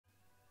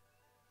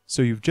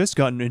So you've just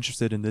gotten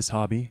interested in this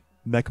hobby,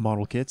 mech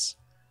model kits,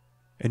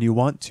 and you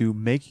want to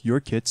make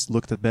your kits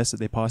look the best that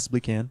they possibly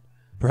can.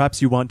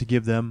 Perhaps you want to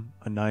give them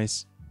a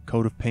nice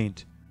coat of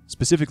paint.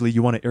 Specifically,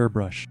 you want to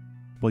airbrush.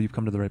 Well, you've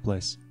come to the right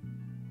place.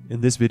 In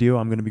this video,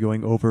 I'm going to be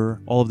going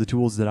over all of the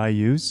tools that I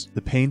use,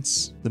 the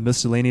paints, the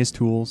miscellaneous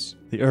tools,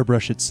 the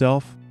airbrush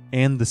itself,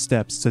 and the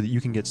steps so that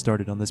you can get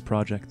started on this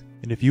project.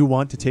 And if you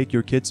want to take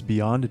your kits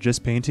beyond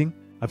just painting,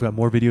 I've got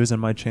more videos on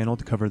my channel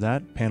to cover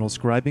that, panel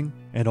scribing,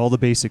 and all the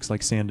basics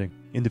like sanding.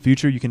 In the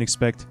future, you can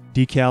expect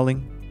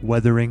decaling,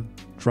 weathering,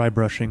 dry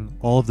brushing,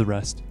 all of the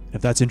rest. If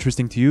that's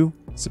interesting to you,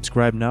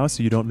 subscribe now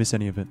so you don't miss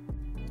any of it.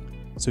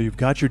 So you've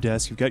got your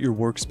desk, you've got your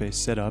workspace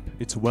set up,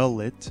 it's well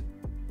lit,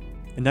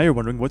 and now you're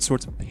wondering what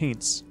sorts of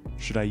paints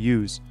should I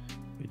use.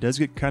 It does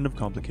get kind of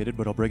complicated,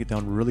 but I'll break it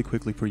down really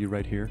quickly for you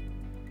right here.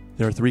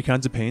 There are three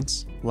kinds of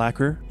paints: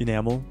 lacquer,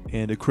 enamel,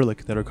 and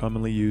acrylic that are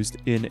commonly used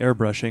in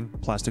airbrushing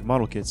plastic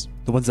model kits.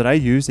 The ones that I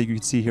use that you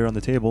can see here on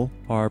the table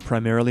are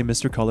primarily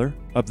Mr. Color.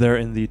 Up there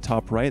in the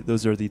top right,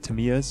 those are the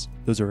Tamiyas.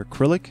 Those are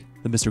acrylic.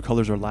 The Mr.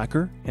 Colors are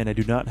lacquer, and I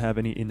do not have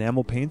any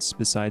enamel paints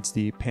besides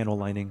the panel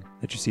lining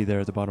that you see there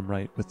at the bottom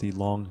right with the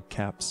long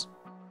caps.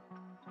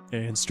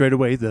 And straight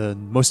away, the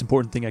most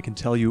important thing I can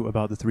tell you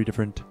about the three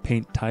different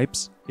paint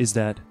types is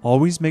that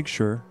always make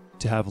sure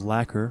to have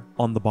lacquer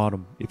on the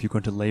bottom if you're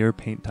going to layer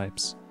paint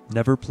types.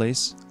 Never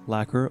place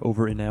lacquer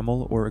over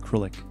enamel or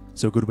acrylic.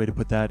 So a good way to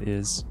put that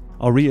is,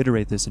 I'll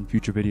reiterate this in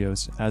future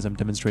videos as I'm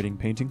demonstrating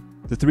painting.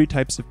 The three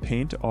types of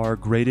paint are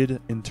graded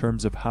in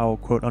terms of how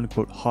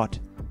quote-unquote hot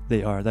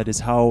they are. That is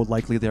how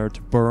likely they are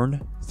to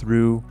burn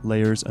through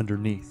layers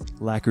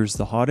underneath. Lacquer's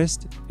the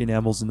hottest,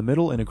 enamel's in the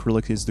middle, and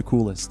acrylic is the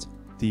coolest.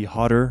 The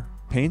hotter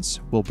paints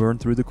will burn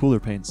through the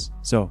cooler paints.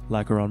 So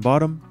lacquer on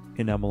bottom,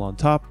 enamel on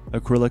top,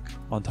 acrylic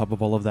on top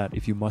of all of that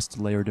if you must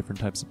layer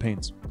different types of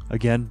paints.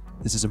 Again,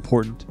 this is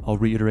important. I'll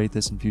reiterate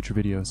this in future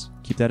videos.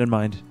 Keep that in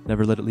mind.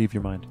 Never let it leave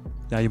your mind.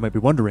 Now you might be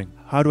wondering,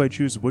 how do I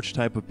choose which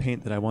type of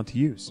paint that I want to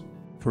use?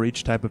 For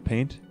each type of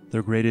paint,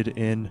 they're graded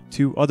in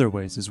two other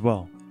ways as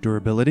well: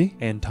 durability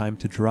and time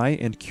to dry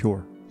and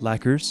cure.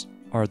 Lacquers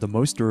are the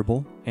most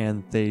durable,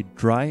 and they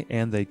dry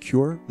and they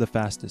cure the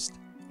fastest.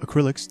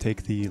 Acrylics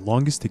take the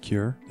longest to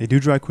cure. They do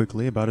dry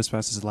quickly, about as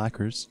fast as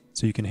lacquers,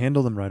 so you can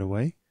handle them right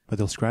away, but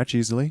they'll scratch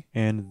easily,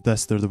 and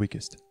thus they're the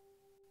weakest.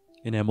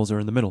 Enamels are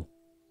in the middle.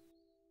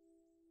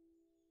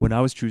 When I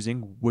was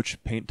choosing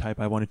which paint type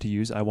I wanted to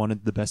use, I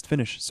wanted the best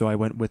finish, so I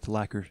went with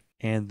lacquer.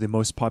 And the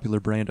most popular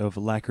brand of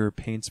lacquer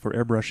paints for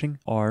airbrushing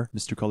are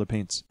Mr. Color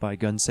paints by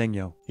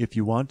Gunsanyo. If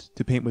you want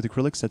to paint with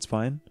acrylics, that's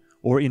fine,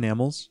 or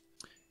enamels.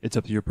 It's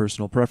up to your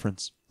personal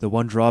preference. The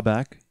one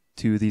drawback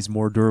to these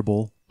more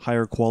durable,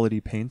 higher quality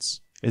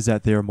paints is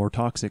that they are more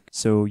toxic,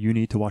 so you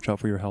need to watch out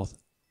for your health.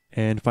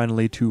 And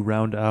finally, to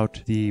round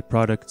out the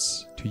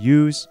products to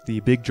use, the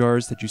big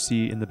jars that you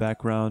see in the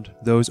background,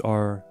 those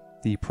are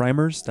the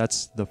primers.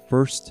 That's the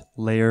first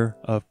layer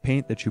of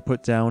paint that you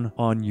put down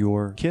on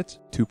your kit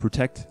to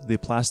protect the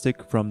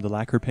plastic from the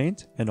lacquer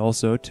paint, and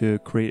also to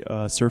create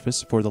a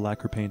surface for the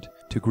lacquer paint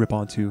to grip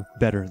onto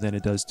better than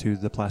it does to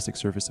the plastic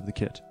surface of the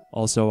kit.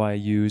 Also, I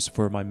use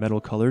for my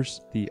metal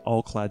colors the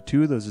Alclad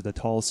 2, those are the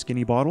tall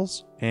skinny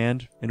bottles,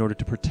 and in order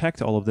to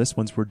protect all of this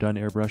once we're done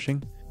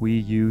airbrushing, we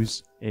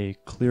use a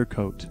clear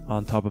coat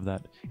on top of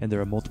that. And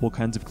there are multiple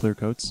kinds of clear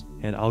coats,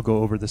 and I'll go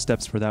over the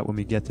steps for that when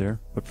we get there,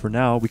 but for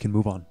now we can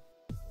move on.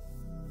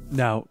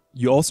 Now,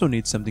 you also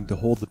need something to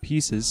hold the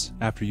pieces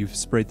after you've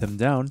sprayed them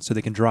down so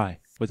they can dry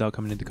without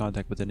coming into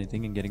contact with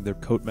anything and getting their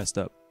coat messed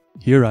up.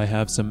 Here I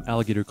have some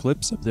alligator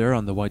clips up there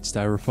on the white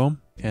styrofoam,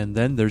 and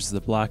then there's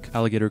the black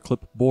alligator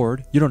clip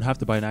board. You don't have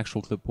to buy an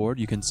actual clipboard.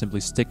 You can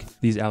simply stick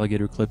these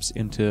alligator clips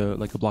into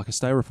like a block of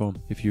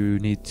styrofoam if you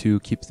need to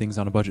keep things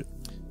on a budget.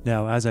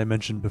 Now, as I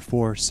mentioned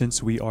before,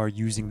 since we are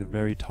using the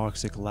very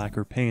toxic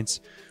lacquer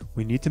paints,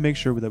 we need to make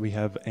sure that we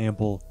have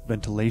ample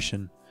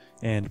ventilation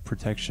and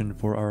protection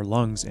for our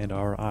lungs and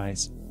our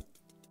eyes.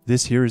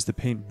 This here is the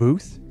paint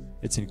booth.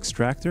 It's an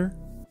extractor.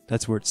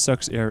 That's where it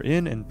sucks air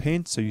in and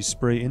paint, so you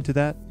spray into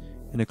that,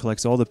 and it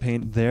collects all the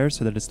paint there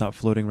so that it's not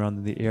floating around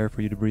in the air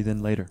for you to breathe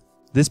in later.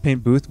 This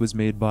paint booth was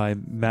made by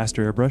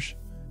Master Airbrush.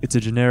 It's a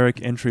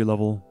generic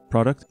entry-level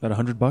product, about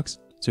 $100.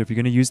 So if you're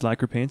going to use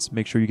lacquer paints,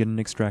 make sure you get an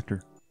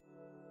extractor.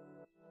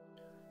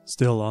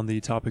 Still on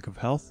the topic of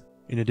health,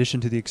 in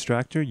addition to the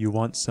extractor, you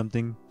want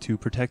something to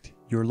protect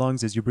your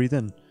lungs as you breathe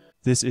in.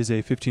 This is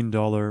a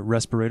 $15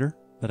 respirator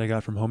that I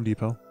got from Home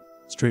Depot.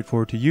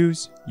 Straightforward to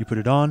use, you put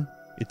it on,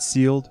 it's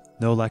sealed,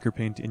 no lacquer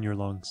paint in your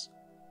lungs.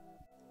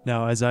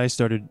 Now, as I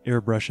started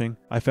airbrushing,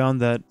 I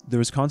found that there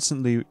was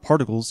constantly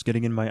particles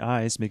getting in my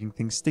eyes, making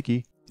things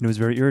sticky, and it was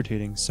very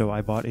irritating, so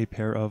I bought a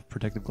pair of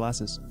protective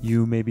glasses.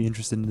 You may be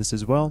interested in this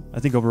as well.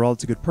 I think overall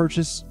it's a good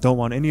purchase. Don't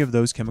want any of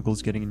those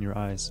chemicals getting in your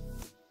eyes.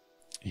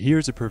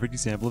 Here's a perfect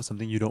example of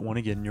something you don't want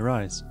to get in your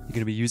eyes. You're going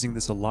to be using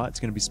this a lot. It's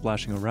going to be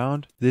splashing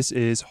around. This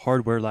is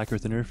hardware lacquer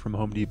thinner from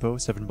Home Depot,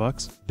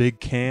 $7. Big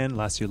can,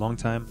 lasts you a long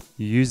time.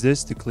 You use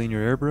this to clean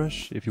your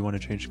airbrush if you want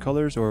to change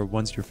colors or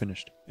once you're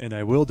finished. And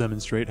I will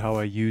demonstrate how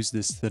I use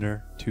this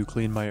thinner to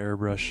clean my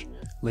airbrush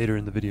later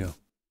in the video.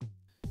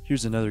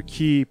 Here's another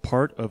key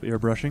part of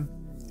airbrushing.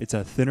 It's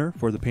a thinner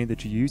for the paint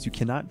that you use. You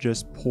cannot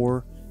just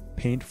pour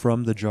paint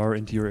from the jar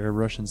into your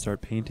airbrush and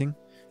start painting.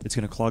 It's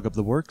going to clog up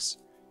the works.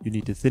 You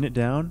need to thin it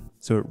down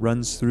so it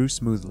runs through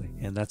smoothly,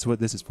 and that's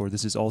what this is for.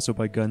 This is also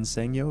by Gun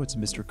Sangyo. It's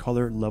Mr.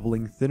 Color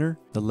Leveling Thinner.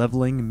 The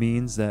leveling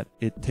means that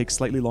it takes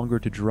slightly longer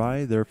to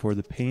dry, therefore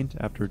the paint,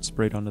 after it's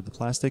sprayed onto the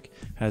plastic,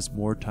 has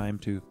more time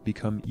to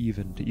become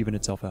even, to even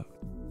itself out.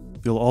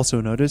 You'll also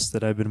notice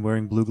that I've been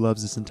wearing blue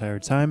gloves this entire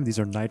time. These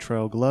are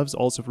nitrile gloves,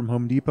 also from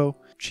Home Depot.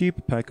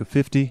 Cheap, pack of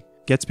 50.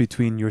 Gets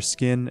between your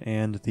skin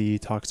and the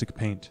toxic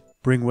paint.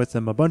 Bring with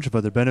them a bunch of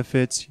other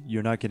benefits.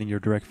 You're not getting your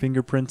direct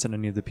fingerprints on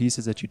any of the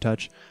pieces that you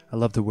touch. I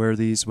love to wear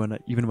these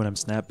even when I'm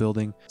snap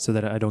building so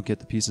that I don't get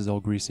the pieces all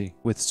greasy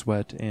with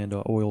sweat and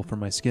oil from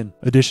my skin.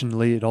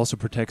 Additionally, it also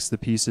protects the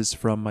pieces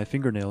from my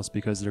fingernails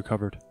because they're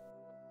covered.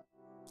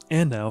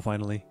 And now,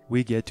 finally,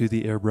 we get to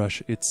the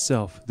airbrush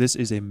itself. This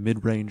is a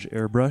mid-range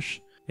airbrush,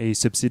 a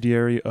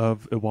subsidiary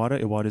of Iwata.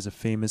 Iwata is a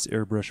famous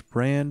airbrush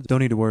brand.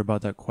 Don't need to worry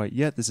about that quite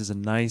yet. This is a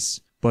nice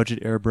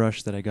budget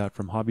airbrush that I got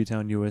from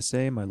Hobbytown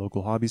USA, my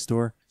local hobby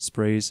store.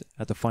 Sprays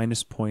at the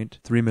finest point,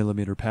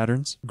 3mm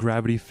patterns.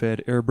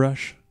 Gravity-fed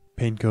airbrush.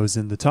 Paint goes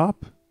in the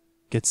top,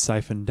 gets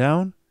siphoned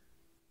down,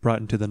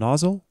 brought into the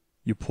nozzle.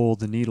 You pull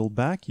the needle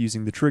back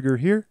using the trigger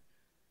here,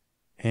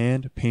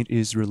 and paint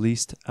is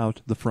released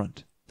out the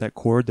front. That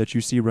cord that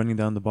you see running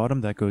down the bottom,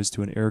 that goes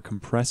to an air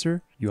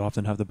compressor. You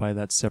often have to buy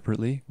that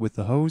separately with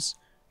the hose,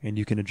 and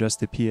you can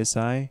adjust the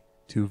PSI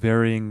to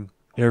varying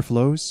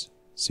airflows,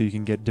 so you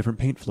can get different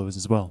paint flows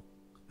as well.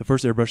 The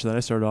first airbrush that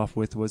I started off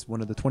with was one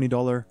of the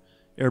 $20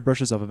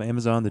 airbrushes off of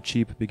Amazon, the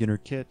cheap beginner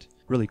kit.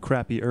 Really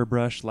crappy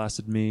airbrush,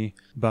 lasted me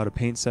about a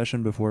paint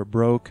session before it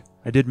broke.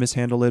 I did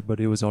mishandle it, but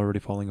it was already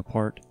falling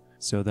apart.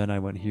 So then I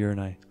went here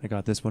and I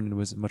got this one and it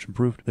was much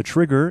improved. The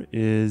trigger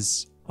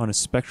is on a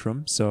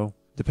spectrum, so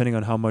depending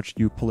on how much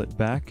you pull it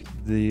back,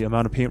 the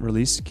amount of paint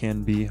release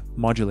can be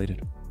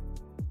modulated.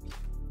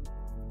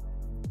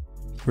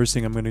 First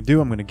thing I'm going to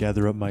do, I'm going to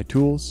gather up my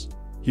tools.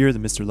 Here, the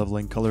Mr.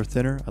 Leveling Color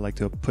Thinner, I like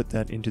to put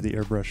that into the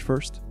airbrush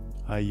first.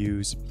 I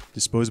use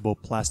disposable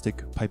plastic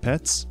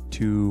pipettes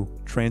to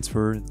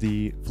transfer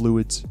the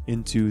fluids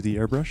into the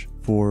airbrush.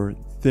 For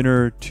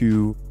thinner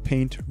to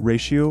paint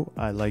ratio,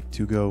 I like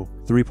to go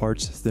 3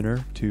 parts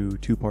thinner to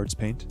 2 parts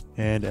paint.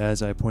 And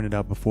as I pointed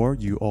out before,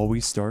 you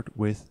always start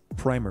with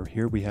primer.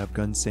 Here we have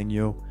Gun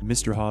Sangyo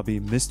Mr. Hobby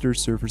Mr.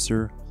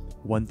 Surfacer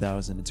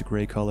 1000. It's a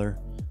gray color.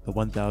 The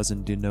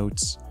 1000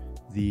 denotes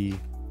the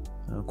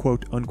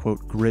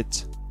quote-unquote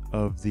grit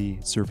of the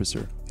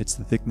surfacer. It's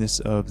the thickness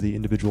of the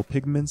individual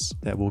pigments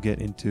that will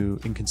get into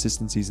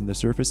inconsistencies in the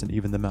surface and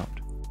even them out.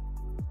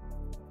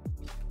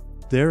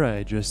 There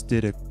I just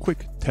did a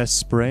quick test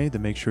spray to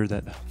make sure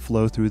that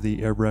flow through the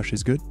airbrush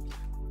is good.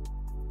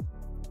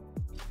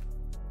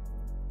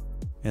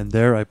 And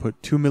there I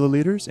put 2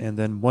 milliliters and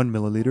then 1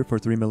 milliliter for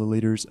 3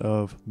 milliliters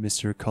of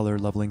Mr. Color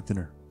Leveling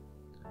Thinner.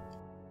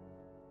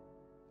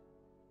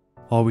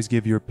 Always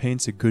give your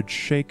paints a good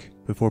shake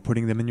before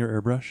putting them in your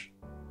airbrush.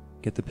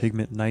 Get the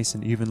pigment nice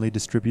and evenly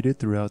distributed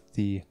throughout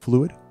the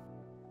fluid.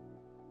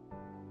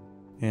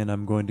 And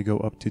I'm going to go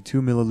up to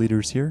 2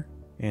 milliliters here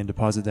and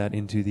deposit that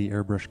into the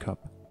airbrush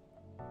cup.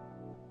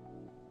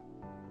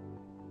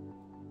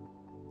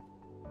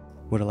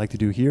 What I like to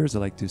do here is I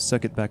like to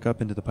suck it back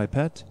up into the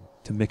pipette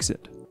to mix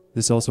it.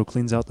 This also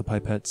cleans out the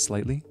pipette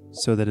slightly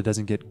so that it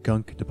doesn't get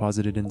gunk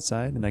deposited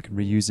inside and I can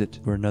reuse it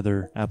for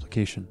another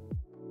application.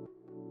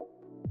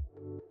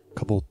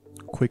 Couple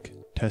quick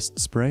test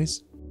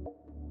sprays.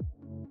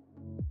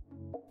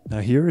 Now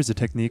here is a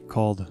technique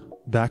called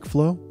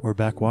backflow or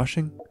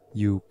backwashing.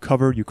 You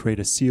create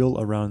a seal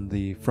around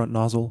the front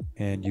nozzle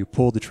and you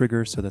pull the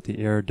trigger so that the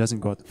air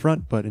doesn't go out the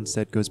front but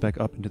instead goes back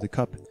up into the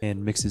cup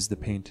and mixes the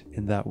paint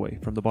in that way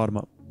from the bottom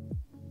up.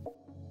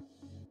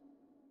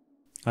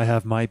 I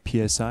have my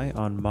PSI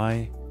on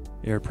my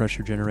air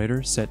pressure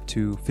generator set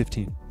to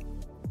 15.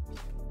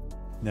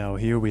 Now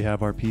here we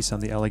have our piece on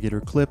the alligator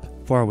clip,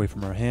 far away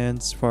from our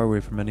hands, far away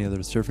from any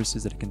other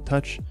surfaces that it can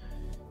touch,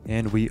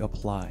 and we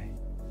apply.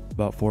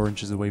 About 4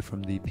 inches away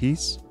from the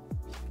piece,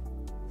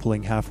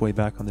 pulling halfway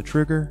back on the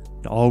trigger,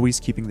 and always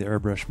keeping the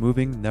airbrush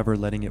moving, never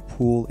letting it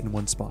pool in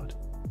one spot.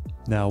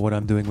 Now what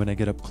I'm doing when I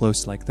get up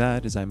close like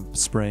that is I'm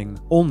spraying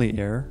only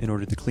air in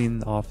order to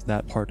clean off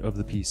that part of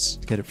the piece,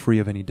 to get it free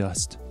of any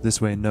dust.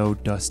 This way no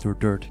dust or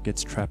dirt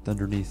gets trapped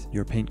underneath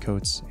your paint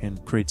coats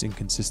and creates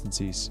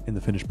inconsistencies in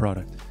the finished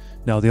product.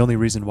 Now the only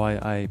reason why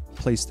I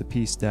place the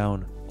piece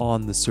down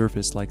on the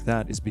surface like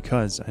that is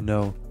because I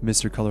know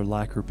Mr. Color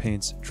lacquer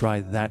paints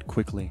dry that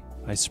quickly.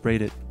 I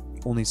sprayed it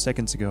only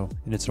seconds ago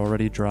and it's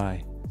already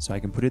dry, so I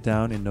can put it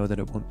down and know that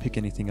it won't pick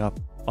anything up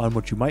on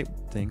what you might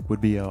think would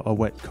be a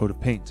wet coat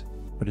of paint,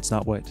 but it's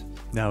not wet.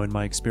 Now in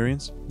my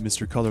experience,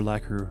 Mr. Color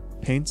lacquer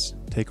paints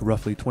take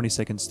roughly 20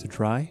 seconds to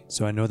dry,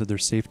 so I know that they're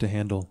safe to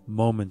handle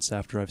moments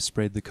after I've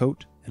sprayed the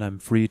coat and I'm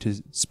free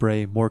to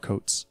spray more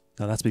coats.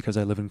 Now that's because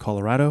I live in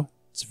Colorado.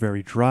 It's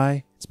very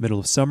dry, it's middle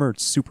of summer,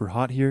 it's super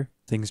hot here,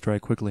 things dry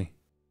quickly.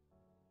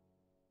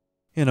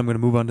 And I'm going to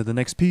move on to the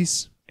next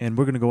piece, And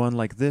we're going to go on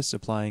like this,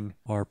 applying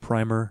our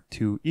primer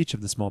to each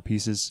of the small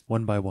pieces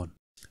one by one.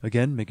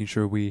 Again, making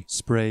sure we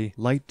spray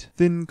light,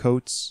 thin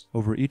coats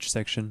over each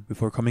section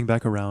before coming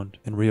back around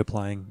and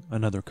reapplying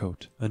another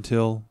coat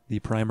until the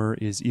primer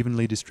is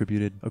evenly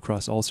distributed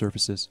across all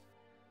surfaces.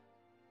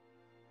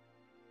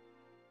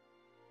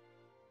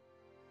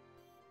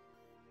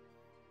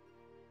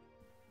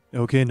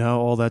 Okay,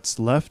 now all that's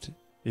left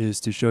is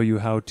to show you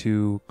how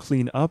to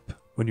clean up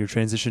when you're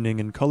transitioning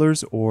in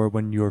colors or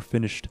when you're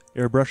finished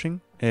airbrushing.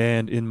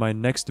 And in my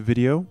next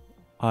video,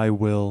 I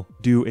will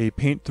do a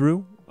paint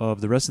through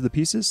of the rest of the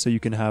pieces so you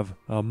can have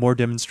more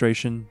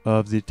demonstration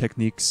of the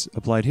techniques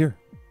applied here.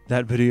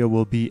 That video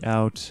will be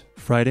out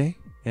Friday,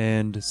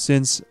 and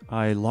since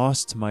I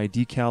lost my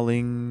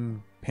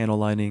decaling, panel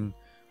lining,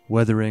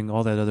 weathering,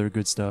 all that other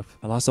good stuff,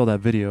 I lost all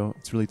that video.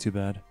 It's really too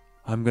bad.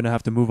 I'm going to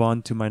have to move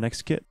on to my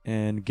next kit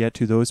and get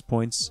to those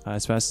points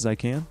as fast as I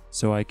can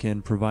so I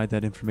can provide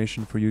that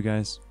information for you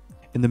guys.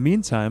 In the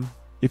meantime,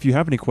 if you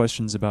have any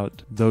questions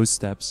about those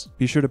steps,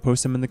 be sure to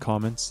post them in the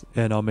comments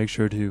and I'll make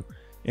sure to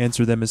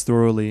answer them as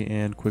thoroughly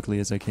and quickly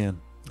as I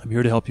can. I'm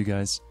here to help you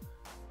guys.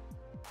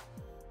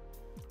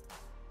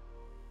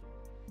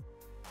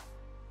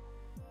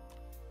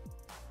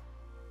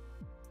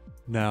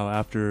 Now,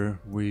 after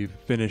we've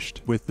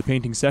finished with the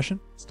painting session,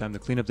 it's time to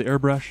clean up the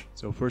airbrush.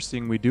 So first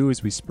thing we do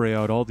is we spray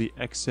out all the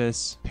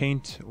excess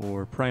paint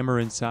or primer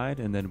inside,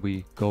 and then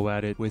we go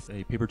at it with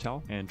a paper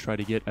towel and try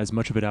to get as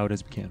much of it out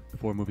as we can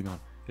before moving on.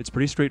 It's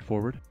pretty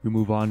straightforward. We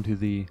move on to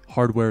the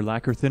hardware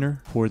lacquer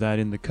thinner, pour that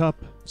in the cup,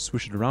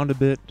 swish it around a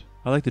bit.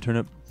 I like to turn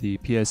up the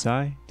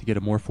PSI to get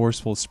a more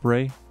forceful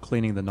spray,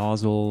 cleaning the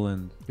nozzle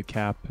and the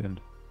cap and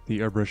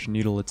the airbrush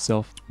needle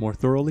itself more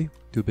thoroughly.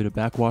 Do a bit of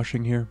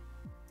backwashing here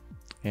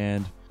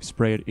and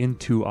spray it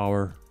into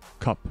our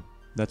cup.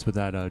 That's what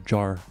that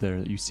jar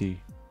there that you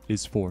see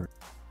is for.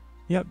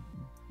 Yep,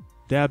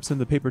 dab some of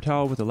the paper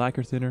towel with the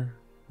lacquer thinner,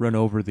 run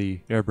over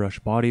the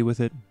airbrush body with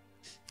it,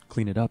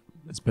 clean it up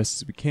as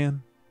best as we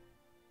can,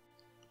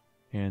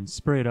 and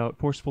spray it out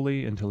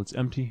forcefully until it's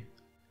empty,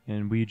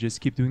 and we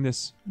just keep doing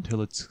this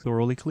until it's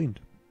thoroughly cleaned.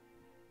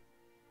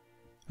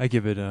 I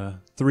give it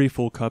 3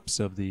 full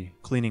cups of the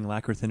cleaning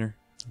lacquer thinner,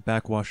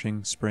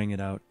 backwashing, spraying it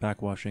out,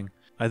 backwashing.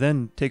 I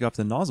then take off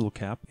the nozzle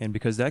cap, and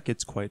because that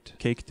gets quite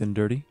caked and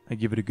dirty, I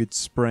give it a good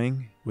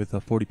spraying with a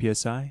 40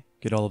 psi,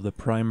 get all of the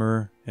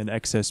primer and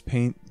excess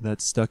paint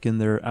that's stuck in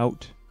there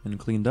out and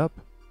cleaned up.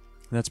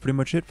 And that's pretty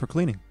much it for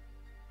cleaning.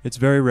 It's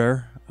very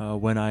rare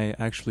when I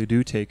actually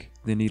do take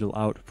the needle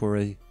out for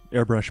a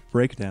airbrush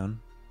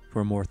breakdown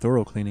for a more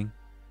thorough cleaning,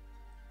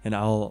 and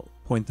I'll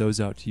point those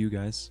out to you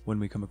guys when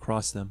we come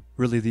across them.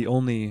 Really, the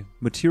only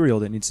material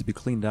that needs to be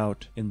cleaned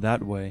out in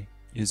that way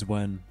is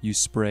when you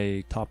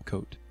spray top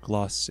coat,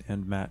 gloss,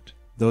 and matte.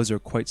 Those are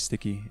quite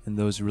sticky, and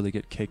those really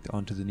get caked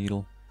onto the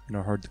needle and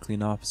are hard to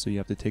clean off, so you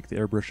have to take the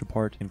airbrush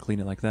apart and clean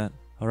it like that.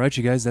 Alright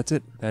you guys, that's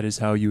it. That is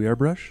how you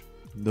airbrush.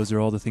 Those are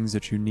all the things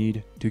that you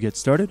need to get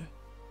started,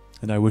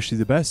 and I wish you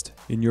the best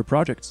in your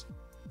projects.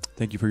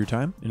 Thank you for your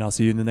time, and I'll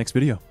see you in the next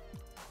video.